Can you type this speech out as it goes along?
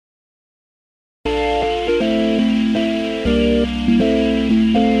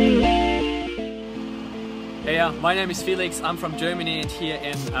My name is Felix, I'm from Germany and here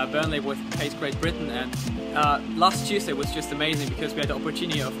in Burnley with Pais, Great Britain, and last Tuesday was just amazing because we had the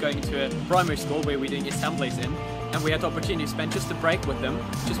opportunity of going to a primary school where we're doing assemblies in, and we had the opportunity to spend just a break with them,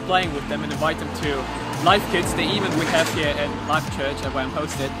 just playing with them and invite them to Life Kids, the event we have here in Life Church where I'm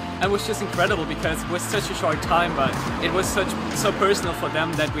hosted. And it was just incredible because it was such a short time, but it was so personal for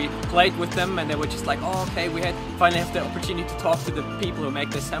them that we played with them and they were just like, oh okay, we finally have the opportunity to talk to the people who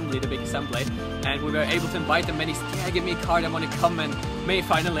make the assembly, the big assembly, and we were able to invite them, and he said, yeah, give me a card, I want to come. And me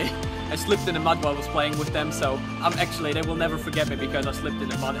finally, I slipped in the mud while I was playing with them, so actually they will never forget me because I slipped in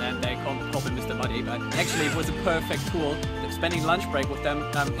the mud and they called me Mr. Muddy, but actually it was a perfect tool, spending lunch break with them,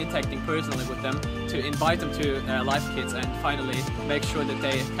 interacting personally with them, to invite them to Life Kids and finally make sure that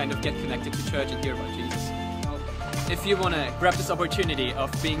they kind of get connected to church and hear about Jesus. If you want to grab this opportunity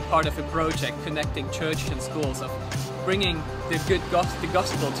of being part of a project connecting churches and schools, of bringing the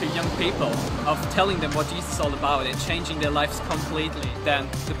gospel to young people, of telling them what Jesus is all about and changing their lives completely, then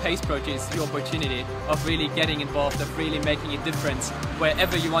the Pais project is your opportunity of really getting involved, of really making a difference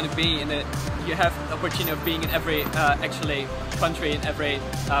wherever you want to be. You have the opportunity of being in every actually country, in every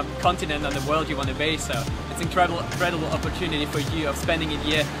continent on the world you want to be. So it's an incredible opportunity for you of spending a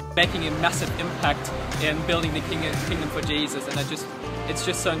year making a massive impact in building the kingdom for Jesus. And it's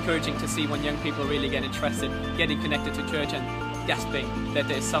just so encouraging to see when young people really get interested, getting connected to church and gasping that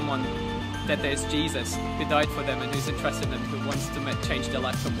there's someone, that there's Jesus who died for them and who's interested in them, who wants to change their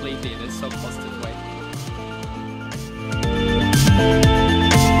life completely in a so positive way.